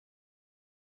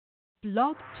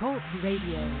Blog Talk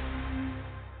Radio.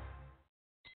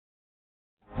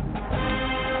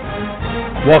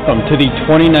 Welcome to the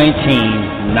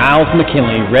 2019 Niles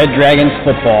McKinley Red Dragons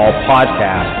football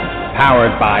podcast,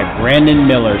 powered by Brandon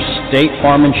Miller State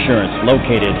Farm Insurance,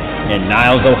 located in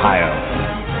Niles, Ohio.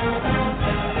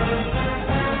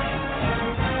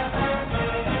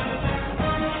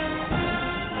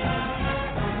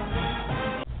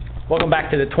 Welcome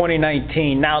back to the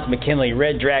 2019 Niles McKinley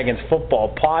Red Dragons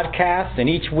football podcast. And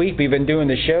each week we've been doing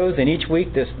the shows, and each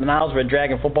week this Niles Red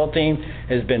Dragon football team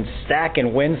has been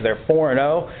stacking wins. They're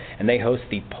 4-0, and they host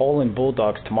the Poland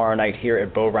Bulldogs tomorrow night here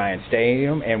at Bo Ryan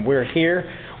Stadium. And we're here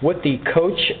with the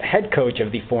head coach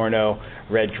of the 4-0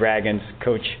 Red Dragons,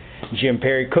 Coach Jim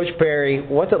Parry. Coach Parry,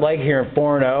 what's it like here in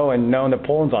 4-0 and knowing that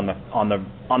Poland's on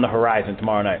the horizon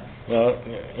tomorrow night? Well,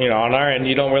 on our end,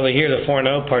 you don't really hear the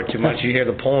 4-0 part too much. You hear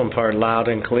the Poland part loud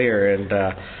and clear, and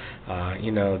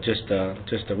just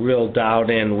a real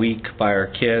dialed-in week by our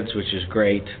kids, which is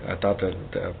great. I thought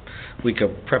the week of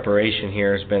preparation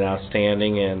here has been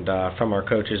outstanding, and from our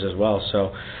coaches as well.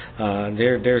 So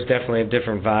there's definitely a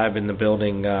different vibe in the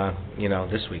building,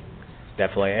 this week.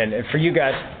 Definitely, and for you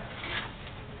guys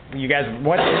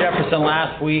went to Jefferson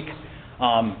last week.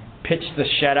 Pitched the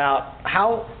shutout.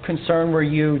 How concerned were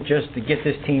you just to get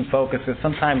this team focused? Because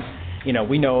sometimes,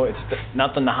 we know it's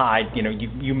nothing to hide.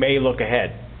 You may look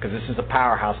ahead because this is a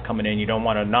powerhouse coming in. You don't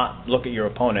want to not look at your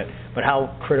opponent. But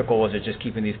how critical was it just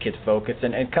keeping these kids focused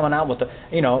and coming out with a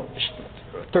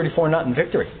 34-0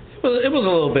 victory? Well, it was a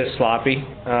little bit sloppy.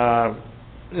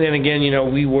 Then again,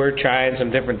 we were trying some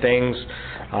different things.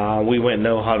 We went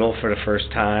no huddle for the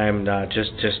first time,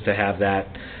 just to have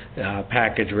that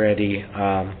package ready.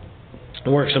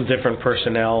 Work some different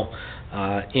personnel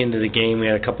into the game. We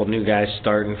had a couple new guys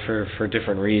starting for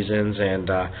different reasons, and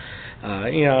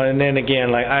and then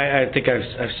again, like I think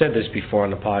I've said this before on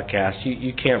the podcast.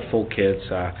 You can't fool kids.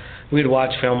 We'd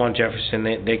watch film on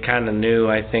Jefferson. They kind of knew.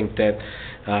 I think that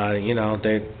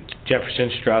that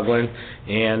Jefferson's struggling,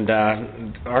 and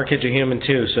our kids are human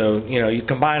too. So you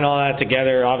combine all that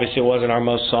together. Obviously, it wasn't our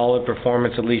most solid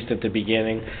performance, at least at the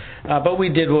beginning, but we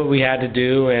did what we had to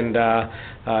do, and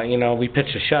we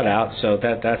pitched a shutout. So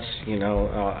that's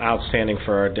outstanding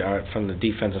for from the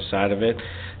defensive side of it.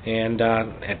 And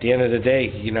at the end of the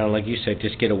day, like you said,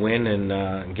 just get a win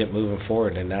and get moving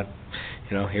forward. And that,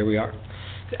 here we are.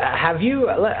 Have you?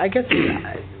 I guess.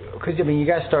 Because you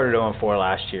guys started 0-4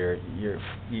 last year.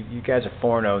 You guys are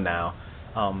 4-0 now.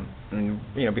 And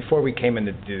before we came in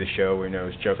to do the show, we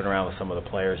was joking around with some of the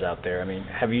players out there.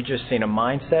 Have you just seen a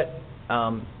mindset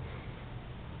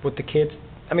with the kids?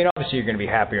 Obviously you're going to be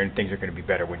happier and things are going to be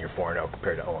better when you're 4-0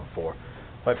 compared to 0-4.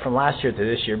 But from last year to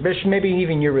this year, maybe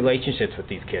even your relationships with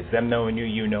these kids, them knowing you,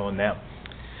 you knowing them.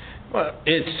 Well,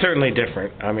 it's certainly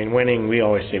different. Winning. We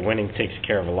always say winning takes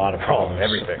care of a lot of problems.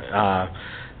 Everything.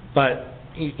 But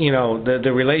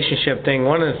the relationship thing,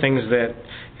 one of the things that,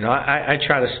 I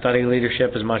try to study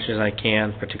leadership as much as I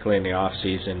can, particularly in the off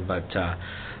season, but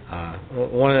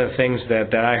one of the things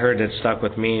that I heard that stuck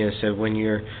with me is that when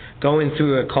you're going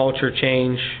through a culture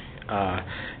change,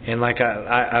 and like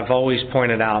I've always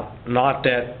pointed out, not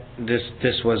that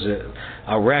this was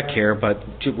a wreck here, but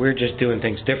we're just doing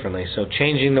things differently. So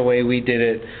changing the way we did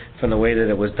it from the way that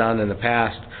it was done in the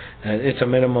past, it's a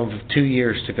minimum of 2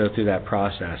 years to go through that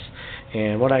process.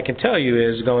 And what I can tell you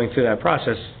is going through that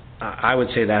process, I would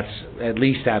say that's at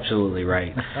least absolutely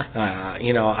right.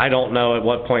 I don't know at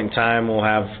what point in time we'll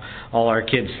have all our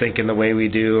kids thinking the way we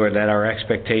do or that our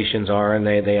expectations are and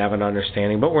they have an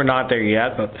understanding. But we're not there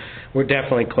yet, but we're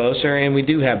definitely closer, and we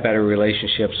do have better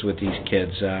relationships with these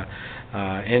kids.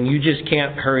 And you just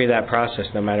can't hurry that process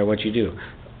no matter what you do.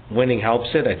 Winning helps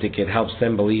it. I think it helps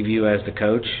them believe you as the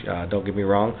coach. Don't get me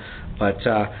wrong, but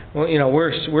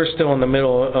we're still in the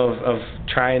middle of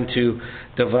trying to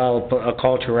develop a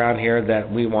culture around here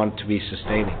that we want to be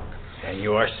sustaining. And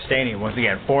you are sustaining. Once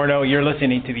again, 4-0. You're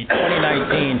listening to the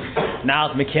 2019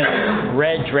 Niles McKinley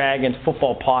Red Dragons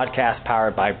football podcast,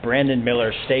 powered by Brandon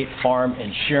Miller State Farm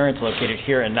Insurance, located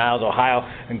here in Niles, Ohio.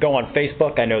 And go on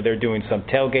Facebook. I know they're doing some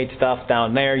tailgate stuff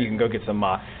down there. You can go get some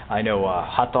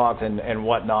hot dogs and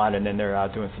whatnot, and then they're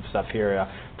doing some stuff here.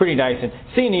 Pretty nice. And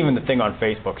seeing even the thing on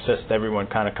Facebook, it's just everyone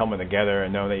kind of coming together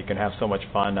and knowing that you can have so much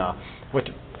fun.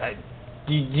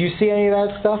 Do you see any of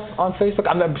that stuff on Facebook?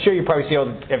 I'm sure you probably see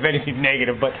if anything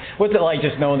negative, but what's it like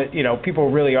just knowing that people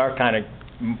really are kind of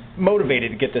motivated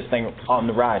to get this thing on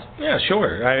the rise? Yeah,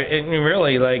 sure.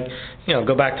 Really,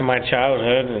 go back to my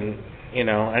childhood, and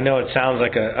I know it sounds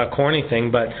like a corny thing,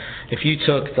 but if you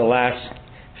took the last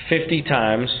 50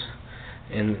 times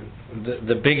and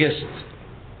the biggest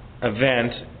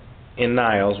event in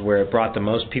Niles where it brought the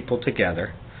most people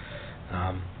together.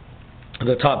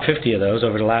 The top 50 of those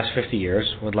over the last 50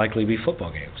 years would likely be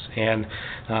football games. And,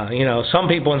 some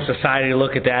people in society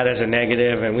look at that as a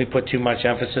negative, and we put too much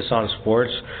emphasis on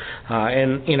sports.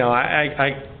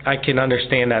 I can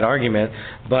understand that argument,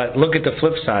 but look at the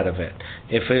flip side of it.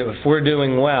 If we're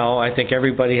doing well, I think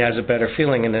everybody has a better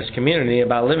feeling in this community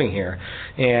about living here.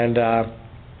 And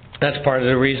that's part of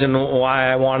the reason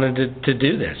why I wanted to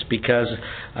do this, because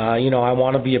I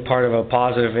want to be a part of a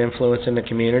positive influence in the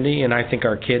community, and I think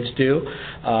our kids do,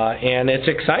 and it's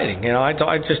exciting.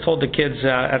 I just told the kids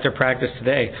at their practice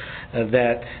today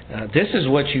that this is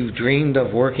what you dreamed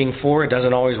of working for. It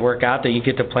doesn't always work out that you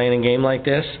get to play in a game like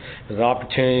this. There's an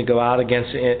opportunity to go out against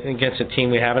a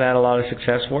team we haven't had a lot of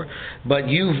success for, but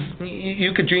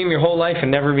you could dream your whole life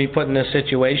and never be put in this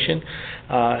situation,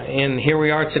 and here we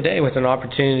are today with an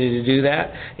opportunity to do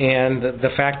that, and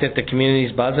the fact that the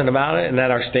community's buzzing about it and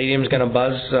that our stadium's going to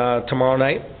buzz tomorrow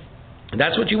night.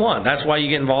 That's what you want. That's why you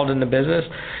get involved in the business.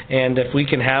 And if we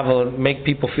can make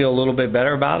people feel a little bit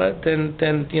better about it, then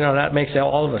that makes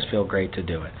all of us feel great to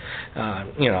do it.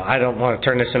 I don't want to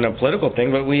turn this into a political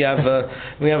thing, but we have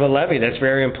a levy that's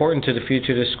very important to the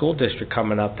future of the school district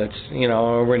coming up. That's a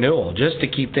renewal, just to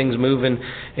keep things moving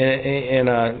in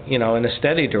a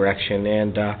steady direction.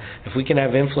 And if we can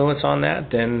have influence on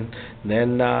that, then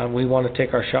we want to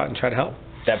take our shot and try to help.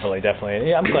 Definitely.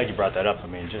 Yeah, I'm glad you brought that up. I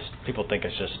mean, just people think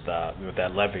it's just with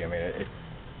that levy. I mean,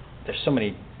 there's so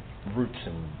many roots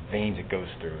and veins it goes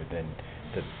through. Then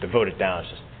to vote it down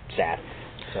is just sad.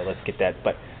 So let's get that.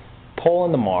 But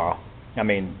Poland tomorrow. I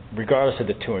mean, regardless of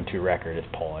the 2-2 record, it's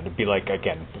Poland. It'd be like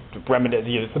it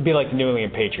would be like the New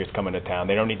England Patriots coming to town.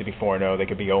 They don't need to be 4-0. They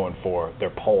could be 0-4.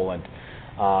 They're Poland.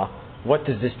 What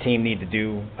does this team need to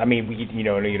do? I mean, you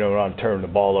don't want to turn the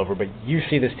ball over, but you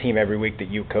see this team every week that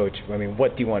you coach. I mean,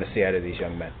 what do you want to see out of these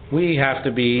young men? We have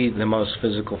to be the most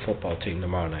physical football team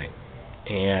tomorrow night.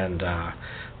 And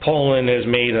Poland has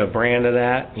made a brand of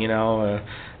that.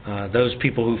 Those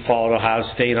people who followed Ohio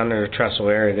State under the Trestle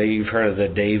era, you've heard of the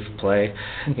Dave play.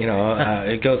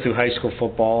 Go through high school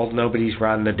football. Nobody's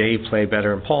run the Dave play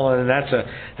better in Poland, and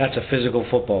that's a physical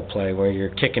football play where you're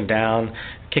kicking down,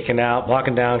 kicking out,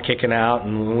 blocking down, kicking out,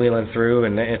 and wheeling through,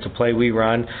 and it's a play we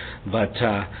run. But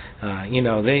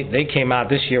they came out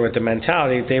this year with the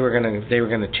mentality they were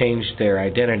going to change their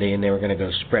identity and they were going to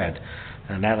go spread.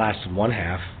 And that lasted one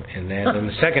half. And then in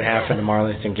the second half of the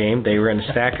Marlington game, they were in the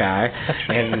stack guy,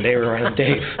 and they were running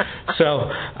Dave. So,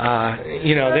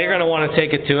 they're going to want to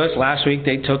take it to us. Last week,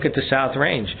 they took it to South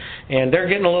Range. And they're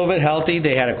getting a little bit healthy.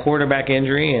 They had a quarterback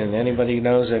injury, and anybody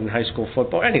knows in high school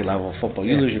football, any level of football,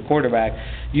 you lose your quarterback,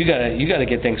 you got to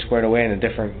get things squared away in a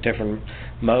different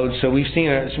mode. So we've seen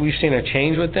a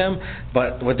change with them.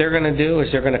 But what they're going to do is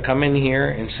they're going to come in here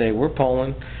and say, we're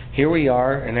Poland. Here we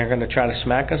are, and they're going to try to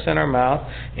smack us in our mouth,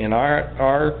 and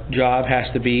our job has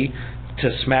to be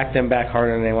to smack them back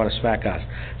harder than they want to smack us.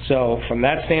 So from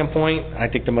that standpoint, I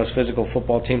think the most physical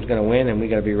football team's going to win, and we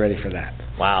got to be ready for that.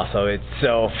 Wow,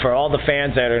 so for all the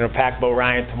fans that are going to pack Bo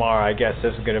Ryan tomorrow, I guess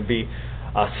this is going to be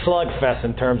a slugfest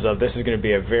in terms of this is going to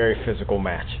be a very physical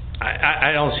match.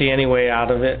 I don't see any way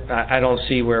out of it. I don't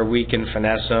see where we can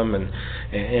finesse them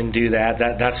and do that.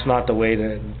 That's not the way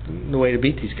to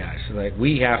beat these guys. Like,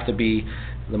 we have to be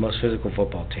the most physical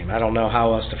football team. I don't know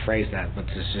how else to phrase that, but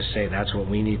to just say that's what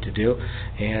we need to do,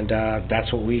 and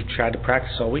that's what we've tried to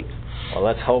practice all week. Well,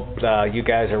 let's hope you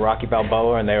guys are Rocky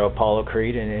Balboa and they're Apollo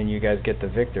Creed, and you guys get the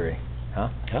victory. Huh?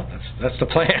 Yeah, that's the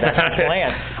plan. That's the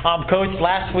plan. Coach,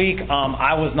 last week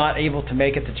I was not able to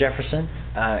make it to Jefferson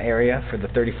area for the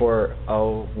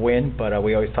 34-0 win, but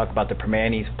we always talk about the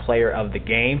Permanis Player of the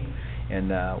Game, and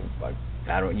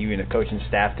you and the coaching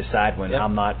staff decide when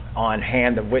I'm not on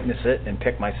hand to witness it and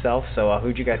pick myself. So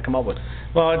who'd you guys come up with?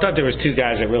 Well, I thought there was two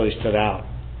guys that really stood out.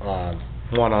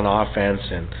 One on offense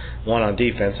and one on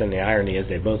defense, and the irony is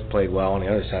they both played well on the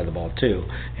other side of the ball too,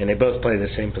 and they both played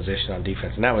the same position on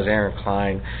defense, and that was Aaron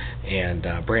Klein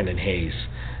and Brandon Hayes.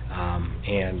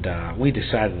 We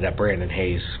decided that Brandon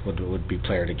Hayes would be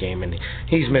player of the game, and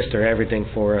he's Mr. Everything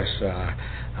for us.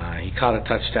 He caught a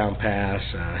touchdown pass,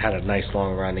 had a nice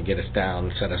long run to get us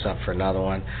down, set us up for another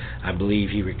one. I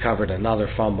believe he recovered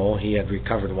another fumble. He had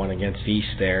recovered one against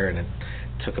East there, and it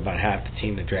took about half the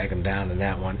team to drag him down in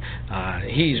that one.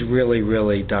 He's really,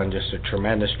 really done just a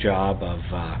tremendous job of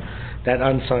that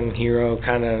unsung hero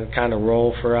kind of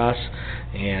role for us,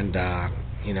 and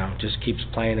just keeps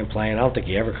playing and playing. I don't think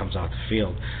he ever comes off the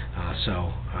field.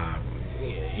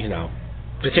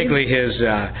 Particularly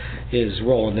his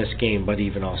role in this game, but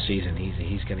even all season,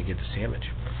 he's going to get the sandwich.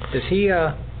 Does he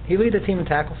lead the team in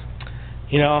tackles?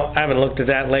 I haven't looked at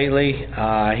that lately.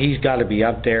 He's got to be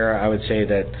up there. I would say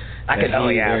that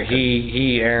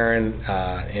he, Aaron,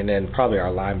 and then probably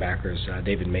our linebackers.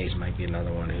 David Mays might be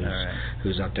another one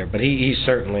who's up there. But he's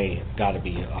certainly got to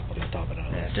be up on the top of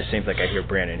that. Yeah, it just seems like I hear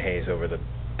Brandon Hayes over the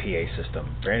PA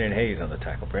system. Brandon Hayes on the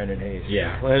tackle. Brandon Hayes.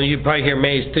 Yeah. Well, you probably hear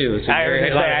Mays too. So I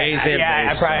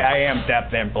am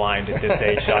deaf and blind at this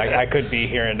age, so I could be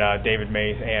hearing David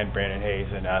Mays and Brandon Hayes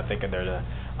and thinking they're the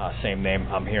same name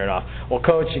I'm hearing off. Well,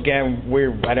 Coach, again,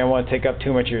 I didn't want to take up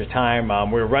too much of your time.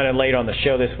 We're running late on the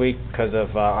show this week because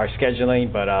of our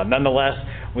scheduling, but nonetheless,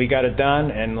 we got it done,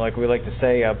 and like we like to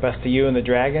say, best to you and the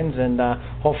Dragons, and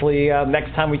hopefully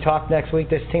next time we talk next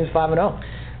week, this team's 5-0.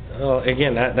 Well,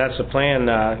 again, that's the plan.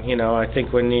 I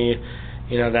think when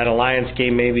that Alliance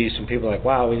game, maybe some people are like,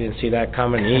 wow, we didn't see that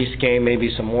coming. The East game,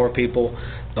 maybe some more people,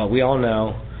 but we all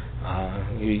know.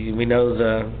 We know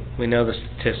the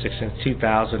statistics. Since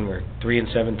 2000, we're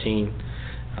 3-17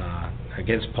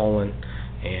 against Poland,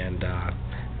 and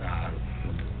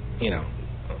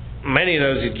many of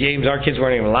those games our kids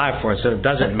weren't even alive for, so it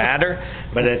doesn't matter.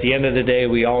 But at the end of the day,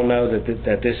 we all know that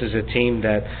this is a team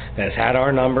that's had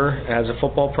our number as a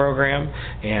football program,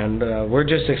 and we're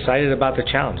just excited about the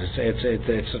challenge.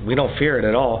 It's we don't fear it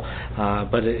at all,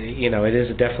 but it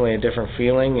is definitely a different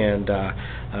feeling, and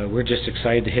we're just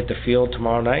excited to hit the field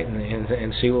tomorrow night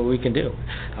and see what we can do.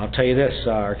 I'll tell you this: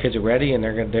 our kids are ready, and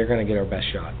they're going to get our best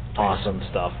shot. Awesome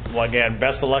stuff. Well, again,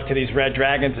 best of luck to these Red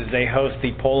Dragons as they host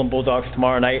the Poland Bulldogs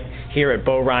tomorrow night here at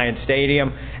Bo Ryan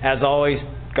Stadium. As always,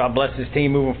 God bless this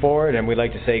team moving forward, and we'd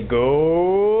like to say,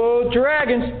 go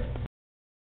Dragons!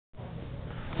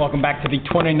 Welcome back to the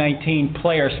 2019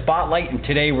 Player Spotlight, and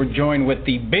today we're joined with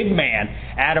the big man,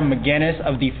 Adam McGinnis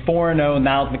of the 4-0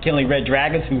 Niles McKinley Red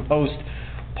Dragons, who host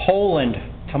Poland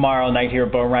tomorrow night here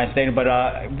at Bo Ryan Stadium. But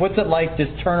what's it like, this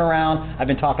turnaround? I've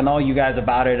been talking to all you guys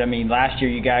about it. I mean, last year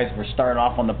you guys were starting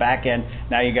off on the back end.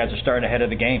 Now you guys are starting ahead of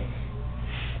the game.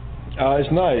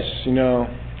 It's nice.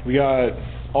 We got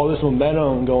all this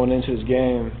momentum going into this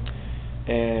game,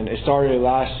 and it started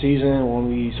last season when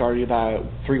we started that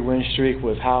 3-win streak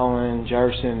with Howland,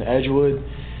 Jefferson, Edgewood,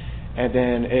 and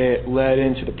then it led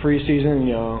into the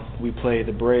preseason. We played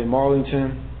the Brave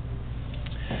Marlington.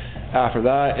 After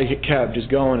that, it kept just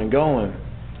going and going.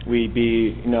 We're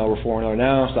 4-0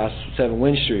 now, so that's a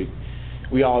 7-win streak.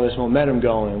 We got all this momentum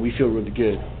going, and we feel really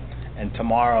good. And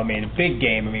tomorrow, big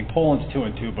game. Poland's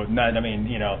 2-2, but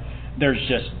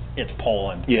it's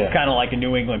Poland. Yeah. It's kind of like a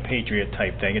New England Patriot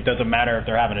type thing. It doesn't matter if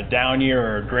they're having a down year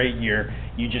or a great year.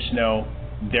 You just know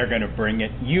they're going to bring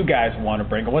it. You guys want to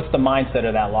bring it. What's the mindset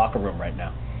of that locker room right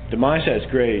now? The mindset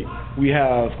is great. We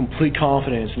have complete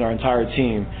confidence in our entire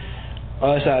team.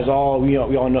 Us as we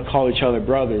all call each other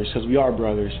brothers because we are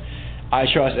brothers. I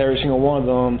trust every single one of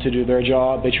them to do their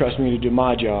job. They trust me to do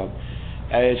my job.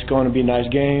 It's going to be a nice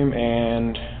game,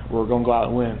 and we're going to go out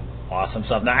and win. Awesome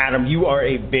stuff. Now, Adam, you are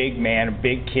a big man, a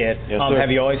big kid. Yes, sir.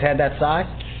 Have you always had that size?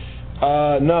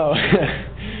 No.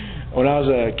 When I was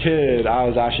a kid, I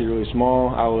was actually really small.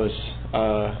 I was...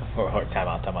 Time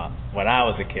out. When I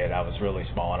was a kid, I was really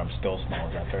small, and I'm still small.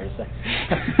 Is that fair to say?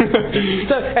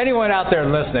 So, anyone out there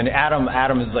listening, Adam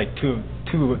is like two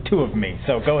of me.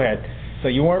 So go ahead. So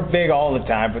you weren't big all the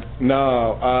time, but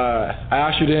no, I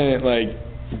actually didn't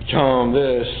become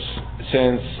this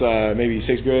since maybe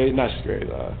 6th grade. Not 6th grade,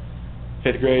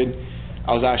 5th grade.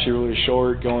 I was actually really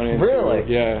short going into...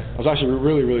 Really? Yeah. I was actually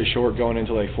really, really short going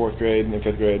into 4th grade and then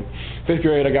 5th grade. 5th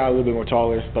grade, I got a little bit more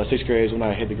taller, but 6th grade is when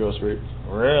I hit the growth spurt.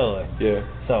 Really? Yeah.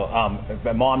 So,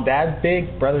 mom, dad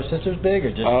big, brothers, sisters big,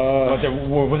 or just...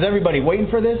 was everybody waiting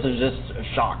for this, or just a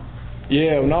shock?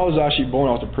 Yeah, when I was actually born,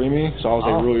 I was a preemie, so I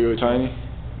was really, really tiny.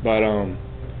 But,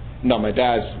 no, my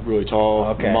dad's really tall.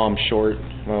 Okay. My mom's short.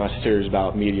 My sister's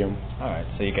about medium. All right,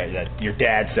 so you got your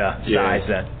dad's size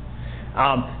then.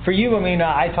 For you,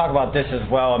 I talk about this as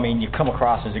well. You come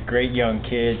across as a great young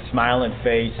kid, smiling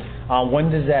face. When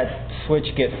does that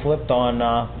switch get flipped on?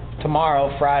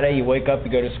 Tomorrow, Friday, you wake up,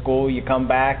 you go to school, you come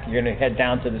back, you're going to head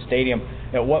down to the stadium.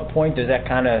 At what point does that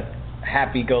kind of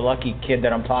happy-go-lucky kid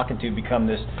that I'm talking to become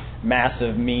this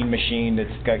massive, mean machine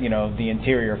that's got, the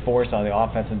interior force on the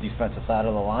offense and defensive side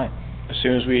of the line? As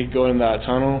soon as we go in that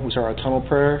tunnel, we start our tunnel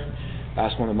prayer.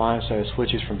 That's when the mindset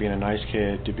switches from being a nice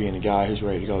kid to being a guy who's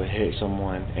ready to go hit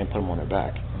someone and put them on their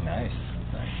back. Nice.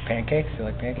 Pancakes? You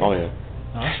like pancakes? Oh, yeah.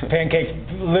 Pancakes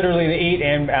literally to eat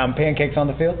and pancakes on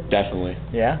the field? Definitely.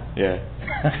 Yeah? Yeah.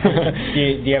 do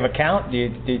you have a count? Do you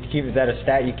keep, is that a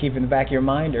stat you keep in the back of your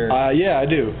mind? Or? Yeah, I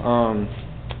do.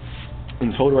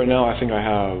 In total right now, I think I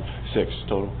have 6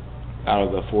 total out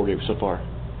of the 4 games so far.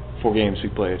 4 games we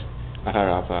played. I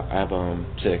have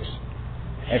 6.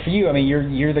 And for you, I mean,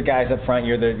 you're the guys up front.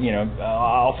 You're the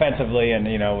offensively, and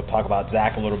we'll talk about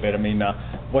Zach a little bit. I mean,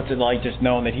 what's it like just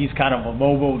knowing that he's kind of a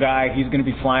mobile guy? He's going to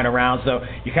be flying around, so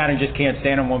you kind of just can't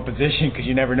stand in one position because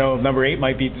you never know if number 8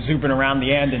 might be zooping around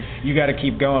the end, and you got to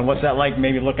keep going. What's that like?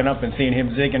 Maybe looking up and seeing him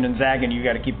zigging and zagging, you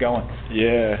got to keep going.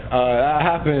 Yeah, that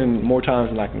happened more times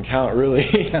than I can count, really.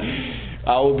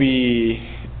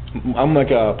 I'm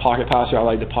like a pocket passer. I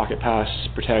like the pocket pass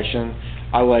protection.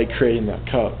 I like creating that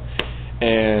cup.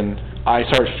 And I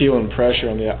start feeling pressure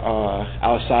on the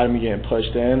outside of me getting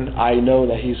pushed in. I know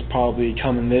that he's probably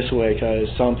coming this way because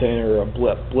something or a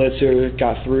blitzer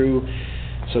got through.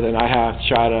 So then I have to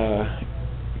try to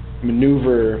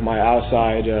maneuver my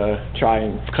outside to try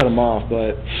and cut him off.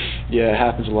 But yeah, it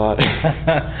happens a lot.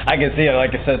 I can see it.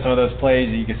 Like I said, some of those plays,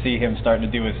 you can see him starting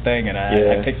to do his thing. And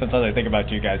I think sometimes I think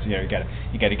about you guys. You got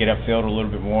to get upfield a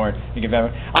little bit more. You get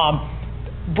better.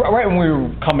 Right when we were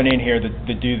coming in here to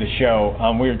do the show,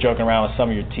 we were joking around with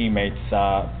some of your teammates.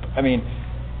 I mean,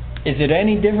 is it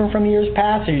any different from years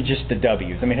past, or just the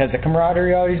W's? I mean, has the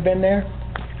camaraderie always been there?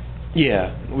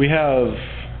 Yeah, we have,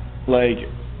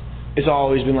 it's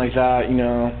always been like that,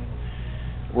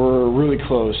 We're really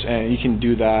close, and you can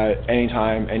do that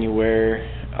anytime, anywhere.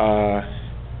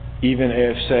 Even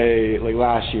if, say, like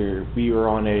last year, we were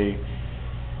on a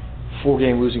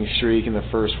 4-game losing streak in the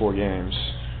first 4 games.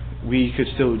 We could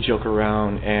still joke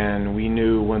around, and we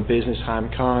knew when business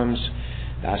time comes,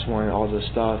 that's when all the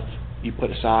stuff you put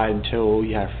aside until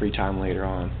you have free time later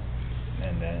on.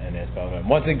 And it's both.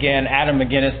 Once again, Adam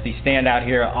McGinnis, the standout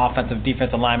here, offensive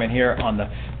defensive lineman here on the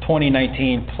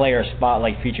 2019 Player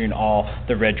Spotlight, featuring all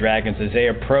the Red Dragons as they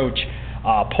approach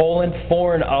Poland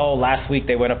 4-0. Last week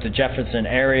they went up to Jefferson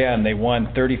area and they won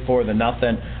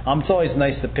 34-0. It's always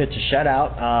nice to pitch a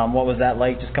shutout. What was that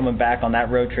like, just coming back on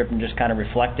that road trip and just kind of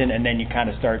reflecting, and then you kind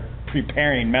of start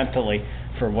preparing mentally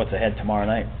for what's ahead tomorrow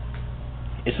night?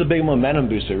 It's a big momentum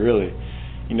booster, really.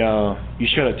 You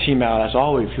shut a team out. It's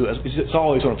always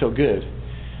going to feel good.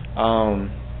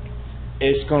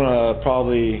 It's going to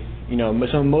probably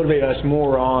motivate us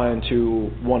more on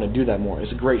to want to do that more.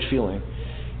 It's a great feeling.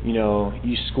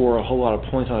 You score a whole lot of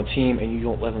points on a team and you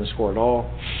don't let them score at all.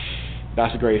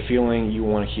 That's a great feeling. You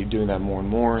want to keep doing that more and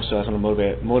more. So that's going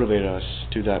to motivate us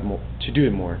to do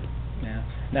it more. Yeah.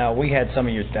 Now we had some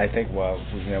of your. I think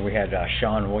we had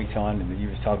Sean Voigt on, and he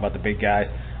was talking about the big guys.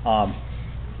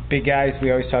 Big guys. We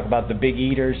always talk about the big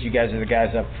eaters. You guys are the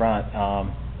guys up front.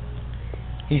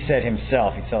 He said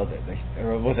himself. He said,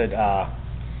 or was it?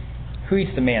 Who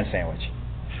eats the man sandwich?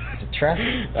 Is it Tress?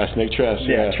 That's Nick Tress.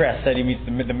 Yeah. Tress said he eats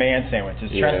the man sandwich.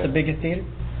 Is Tress the biggest eater?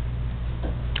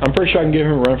 I'm pretty sure I can give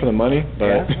him a run for the money,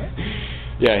 but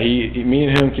me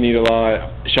and him can eat a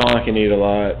lot. Sean can eat a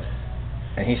lot.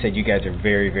 And he said you guys are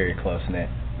very, very close knit.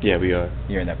 Yeah, we are.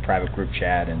 You're in that private group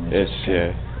chat, and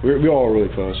we're all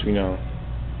really close.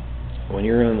 When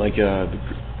you're in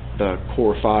the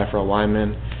core 5 for a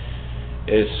lineman,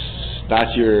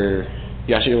 that's your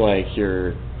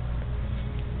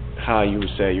how you would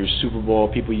say your Super Bowl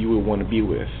people you would want to be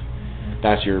with.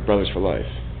 That's your brothers for life.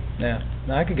 Yeah,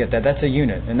 no, I could get that. That's a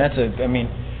unit, and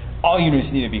all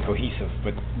units need to be cohesive.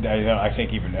 But I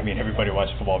think everybody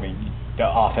watches football. The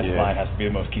offensive line has to be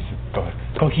the most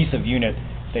cohesive unit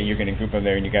that you're going to group them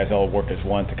there, and you guys all work as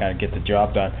one to kind of get the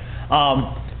job done.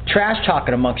 Trash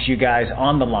talking amongst you guys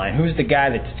on the line. Who's the guy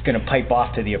that's going to pipe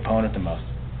off to the opponent the most?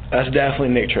 That's definitely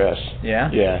Nick Tress.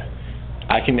 Yeah? Yeah.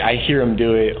 I hear him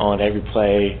do it on every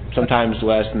play, sometimes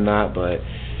less than that, but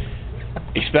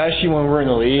especially when we're in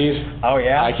the lead. Oh,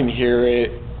 yeah? I can hear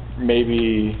it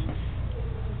maybe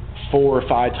 4 or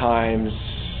 5 times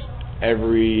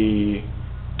every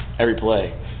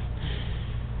play.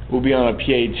 We'll be on a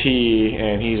PAT,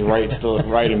 and he's right to the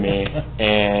right of me,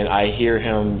 and I hear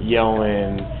him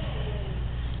yelling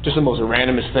just the most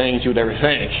randomest things you would ever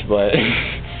think, but...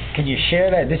 Can you share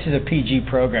that? This is a PG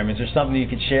program. Is there something you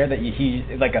could share that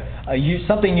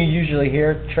something you usually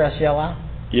hear Tress yell out?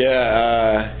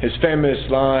 Yeah, his famous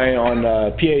line on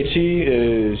PAT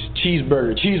is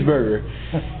cheeseburger.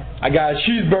 I got a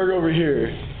cheeseburger over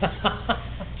here.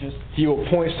 He will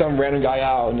point some random guy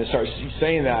out and just start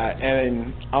saying that,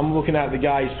 and I'm looking at the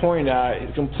guy he's pointing at.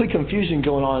 It's complete confusion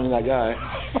going on in that guy.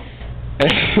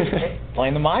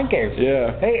 Playing the mind games.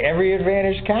 Yeah. Hey, every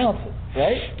advantage counts,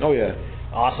 right? Oh, yeah.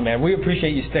 Awesome, man. We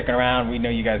appreciate you sticking around. We know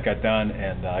you guys got done,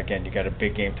 and again, you got a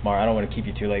big game tomorrow. I don't want to keep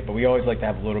you too late, but we always like to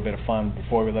have a little bit of fun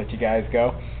before we let you guys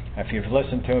go. If you've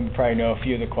listened to him, you probably know a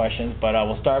few of the questions, but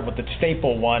we'll start with the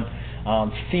staple one.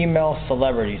 Female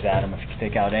celebrities, Adam. If you could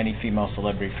take out any female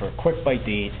celebrity for a quick bite to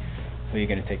eat, who are you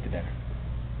going to take to dinner?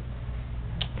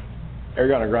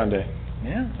 Ariana Grande.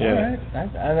 Yeah. All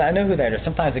right. I know who that is.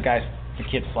 Sometimes the guys, the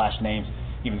kids flash names,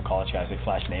 even the college guys, they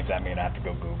flash names at me and I have to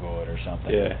go Google it or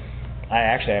something. Yeah.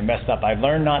 I messed up. I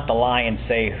learned not to lie and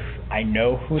say I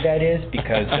know who that is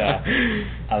because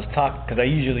because I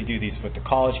usually do these with the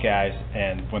college guys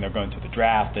and when they're going to the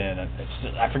draft, and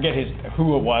I forget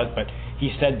who it was, but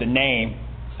he said the name.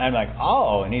 I'm like,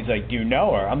 oh, and he's like, do you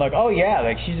know her? I'm like, oh yeah,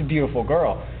 like she's a beautiful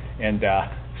girl, and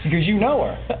he goes, you know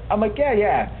her? I'm like,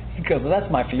 yeah. He goes, well, that's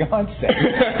my fiance.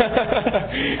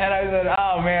 And I said,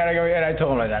 oh man, and I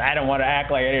told him that I don't want to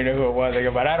act like I didn't know who it was. I go,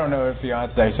 but I don't know his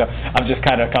fiance, so I've just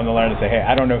kind of come to learn to say, hey,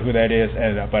 I don't know who that is,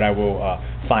 but I will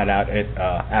find out it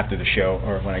after the show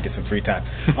or when I get some free time.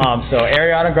 So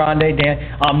Ariana Grande,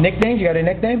 Dan. Nicknames? You got a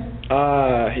nickname?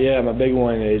 Yeah, my big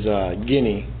one is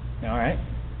Guinea. All right.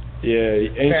 Yeah.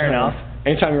 Fair enough.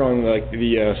 Anytime you're on like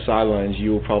the sidelines,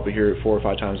 you will probably hear it 4 or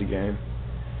 5 times a game.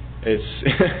 It's.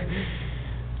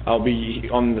 I'll be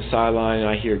on the sideline and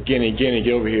I hear, Guinea,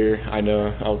 get over here. I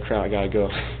know, oh crap, I gotta go.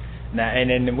 Now, and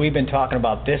then we've been talking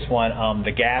about this one,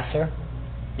 the gasser.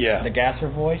 Yeah. The gasser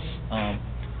voice. Now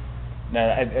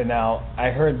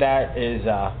I heard that is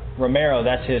Romero.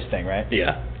 That's his thing, right?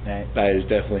 Yeah. Right. That is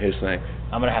definitely his thing.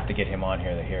 I'm gonna have to get him on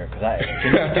here to hear because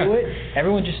can he do it?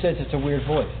 Everyone just says it's a weird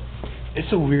voice.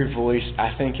 It's a weird voice.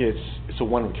 I think it's a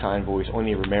one-of-a-kind voice.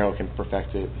 Only Romero can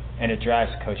perfect it. And it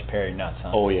drives Coach Parry nuts,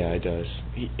 huh? Oh yeah, it does.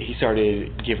 He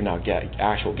started giving out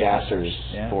actual gassers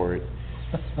for it.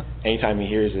 Anytime he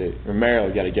hears it, Romero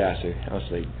got a gasser. I was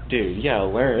like, dude, you gotta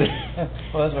learn.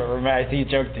 Well, that's what Romero. He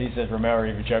joked. He says Romero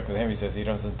even joked with him. He says he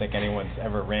doesn't think anyone's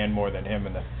ever ran more than him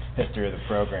in the history of the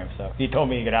program. So he told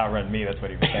me he could outrun me. That's what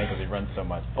he was saying because he runs so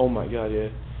much. Oh my God, yeah.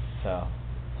 So.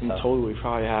 Totally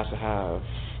probably has to have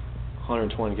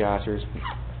 120 gassers.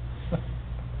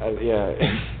 Yeah.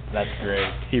 That's great.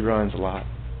 He runs a lot.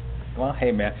 Well,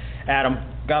 hey, man. Adam,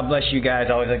 God bless you guys.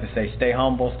 I always like to say stay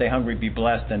humble, stay hungry, be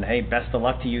blessed, and, hey, best of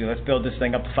luck to you. Let's build this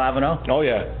thing up to 5-0. Oh,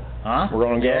 yeah. Huh? We're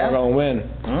going to go. We're going to win.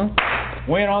 Hmm?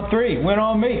 Win on 3. Win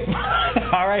on me.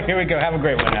 All right, here we go. Have a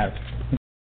great one, Adam.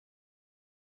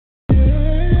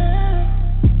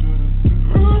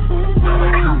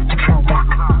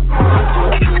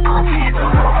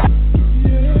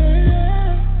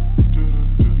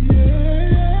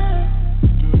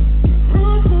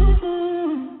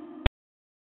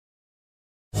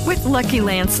 With Lucky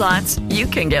Land Slots, you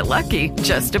can get lucky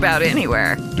just about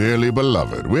anywhere. Dearly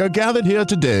beloved, we are gathered here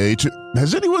today to...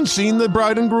 Has anyone seen the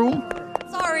bride and groom?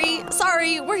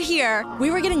 Sorry, we're here.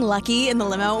 We were getting lucky in the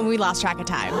limo and we lost track of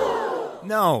time.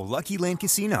 No, Lucky Land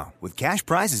Casino, with cash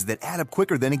prizes that add up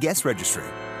quicker than a guest registry.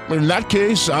 In that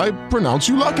case, I pronounce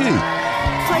you lucky.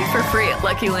 Play for free at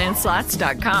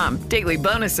LuckyLandSlots.com. Daily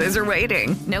bonuses are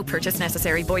waiting. No purchase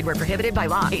necessary. Void where prohibited by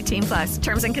law. 18+.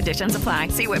 Terms and conditions apply.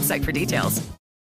 See website for details.